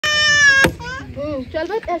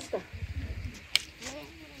Chalbat Esther.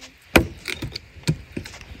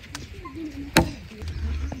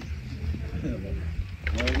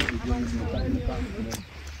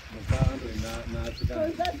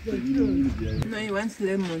 No, he wants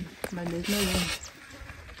lemon, but there's no lemon.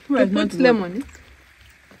 Who has not lemon?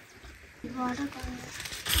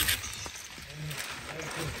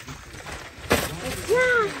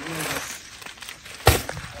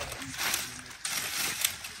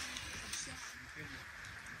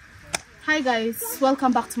 Hi guys,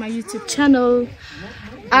 welcome back to my YouTube channel.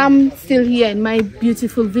 I'm still here in my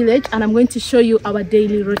beautiful village and I'm going to show you our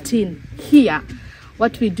daily routine here,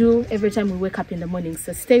 what we do every time we wake up in the morning.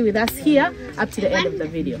 So stay with us here up to the end of the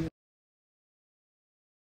video.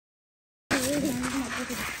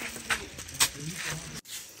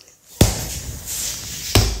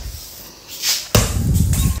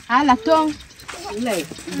 La tong.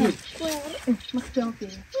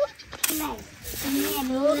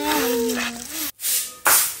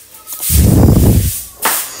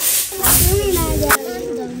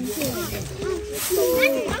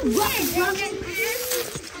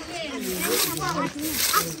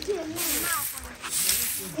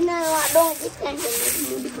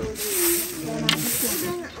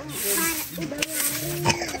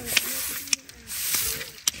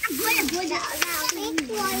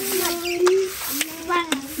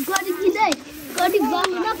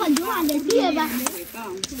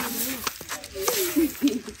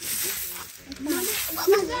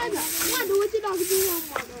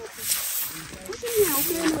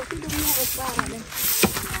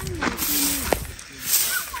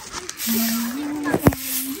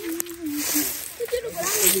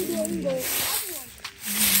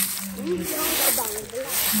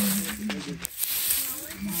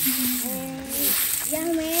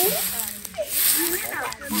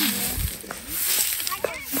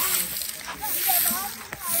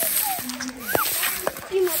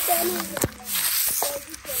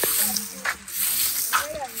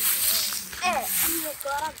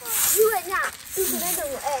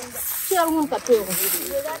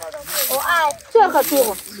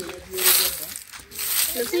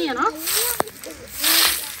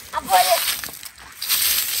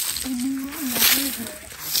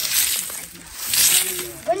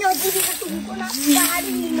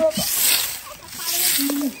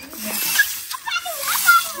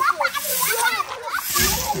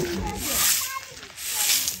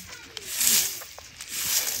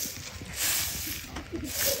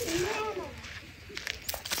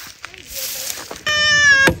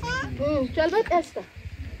 Chalbat Esther.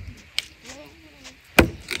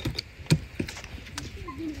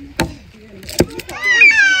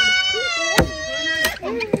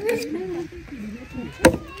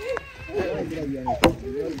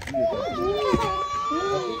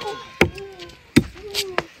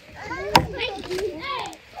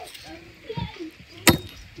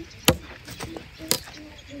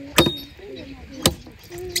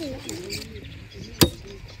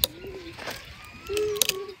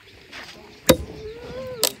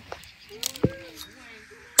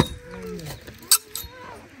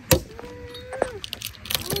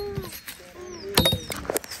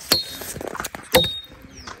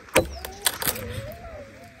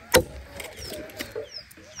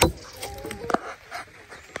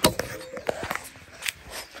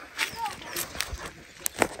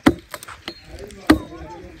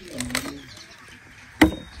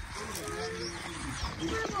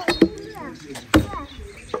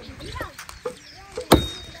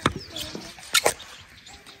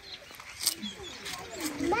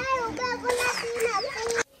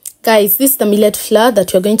 Guys, this is the millet flour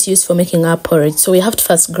that we're going to use for making our porridge. So we have to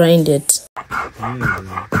first grind it.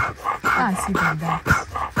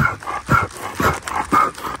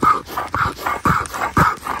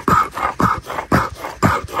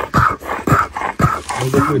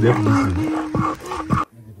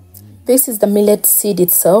 This is the millet seed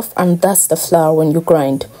itself, and that's the flour when you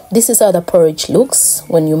grind. This is how the porridge looks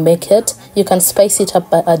when you make it. You can spice it up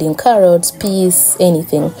by adding carrots, peas,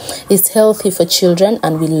 anything. It's healthy for children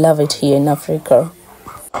and we love it here in Africa.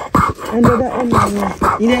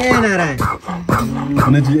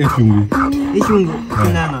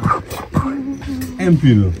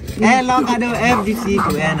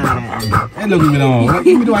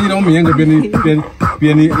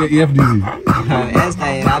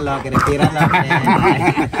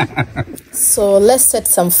 So let's set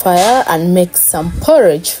some fire and make some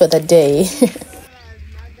porridge for the day.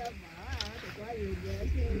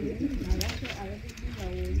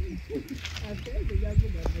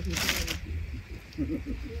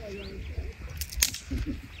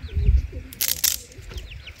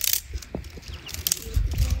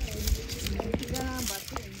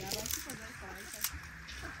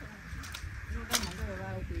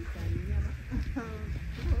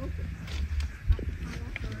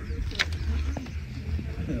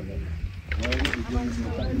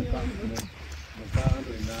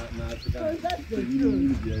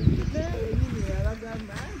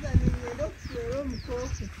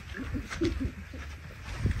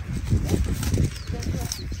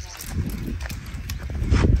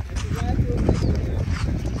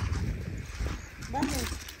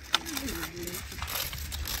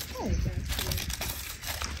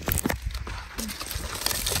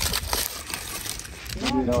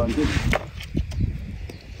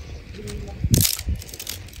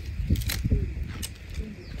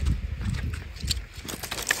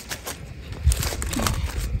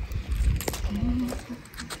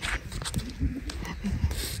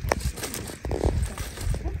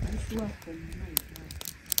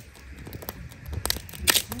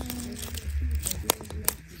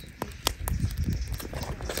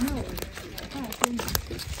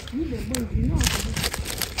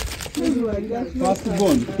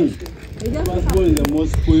 Firstborn is the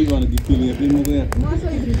most spoiled one. The most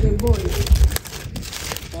is the boy.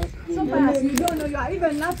 So far, you don't know. You are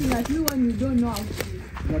even laughing at me when you don't know how to do.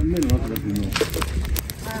 But men are not supposed to know.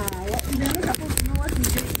 They are not supposed to know what to do.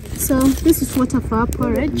 So this is water for our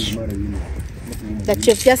porridge that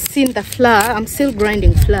you've just seen the flour. I'm still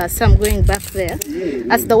grinding flour, so I'm going back there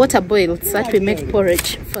as the water boils so that we make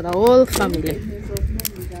porridge for the whole family.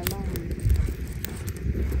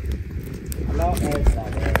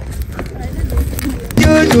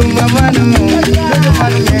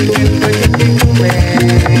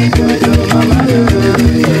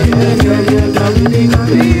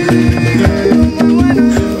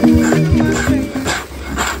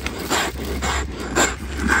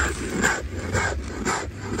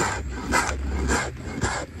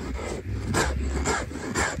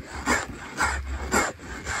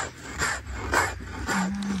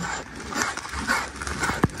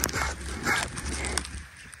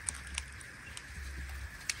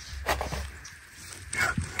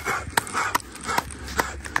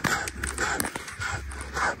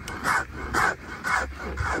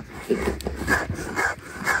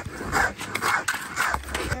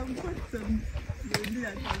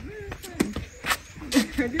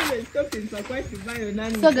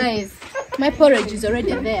 So guys, my porridge is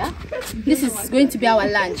already there. This is going to be our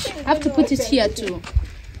lunch. I have to put it here too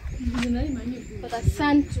for the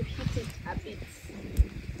sun to heat it a bit.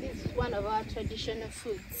 This is one of our traditional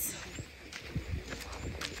foods.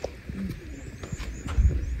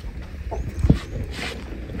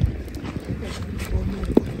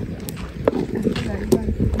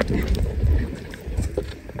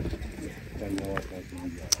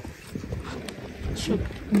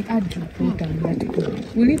 We add report and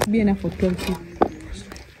that. Will it be enough for 12 people?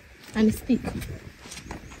 And stick.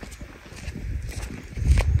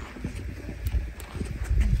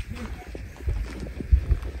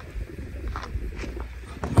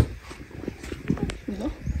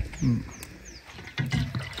 No?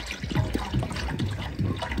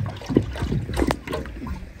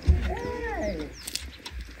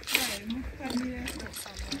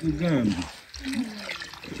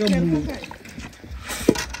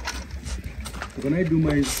 When I do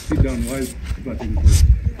my sit down while batting food.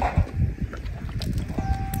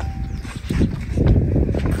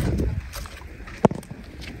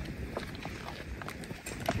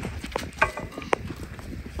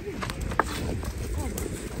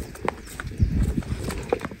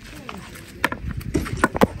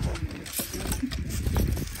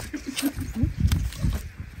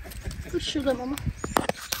 Put sugar, Mama.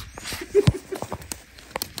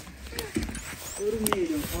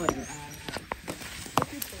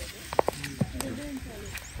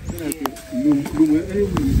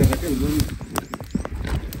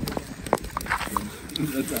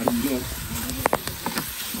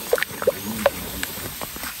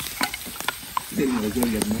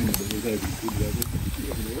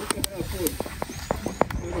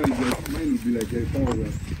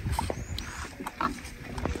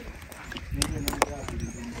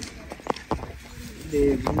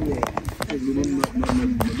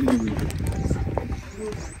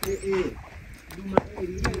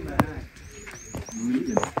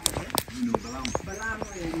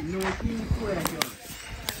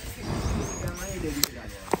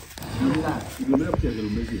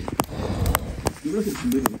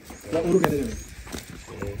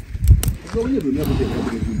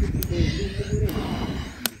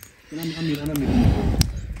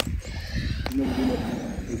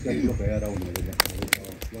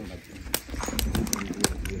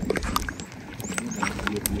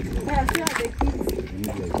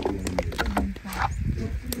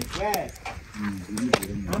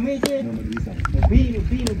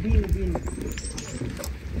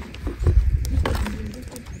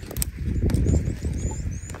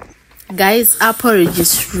 Guys, our porridge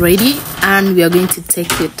is ready and we are going to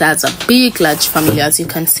take it as a big large family. As you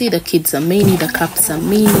can see, the kids are many, the cups are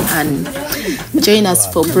many, and join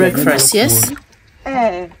us for breakfast. Yes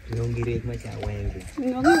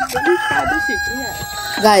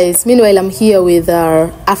guys, meanwhile I'm here with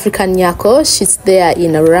our African Nyako. She's there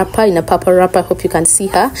in a wrapper, in a purple wrapper. Hope you can see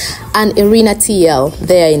her. And Irina TL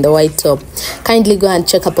there in the white top. Kindly go and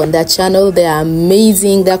check up on their channel. They are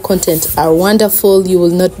amazing. Their content are wonderful. You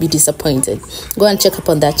will not be disappointed. Go and check up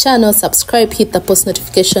on their channel, subscribe, hit the post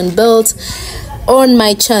notification bell on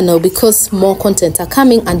my channel because more content are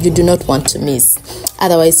coming and you do not want to miss.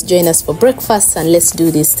 Otherwise, join us for breakfast and let's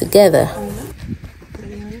do this together.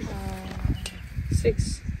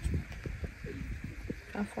 6.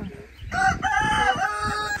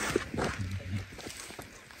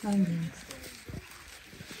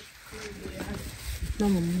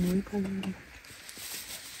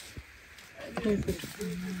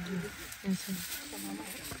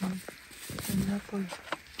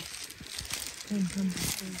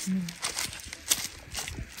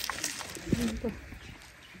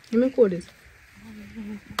 Nimekuuliza.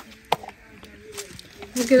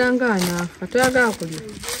 Nikilanganya atayagala kulya.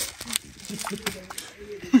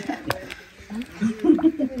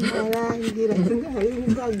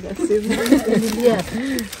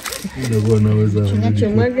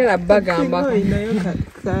 Mwagala bagamba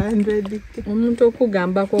omuntu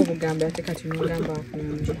okugambako obugamba ate kati mugamba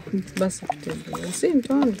akunja basi kutegeera si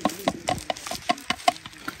ntonde.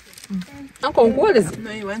 Uncle, what is it? No,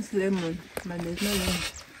 he wants lemon, but there's no lemon.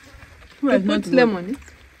 Where's not lemon?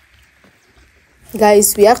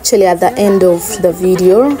 Guys, we actually at the end of the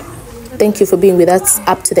video. Thank you for being with us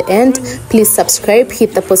up to the end. Please subscribe,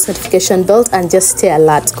 hit the post notification bell, and just stay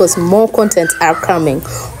alert because more content are coming.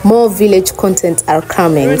 More village content are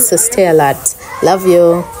coming, so stay alert. Love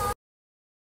you.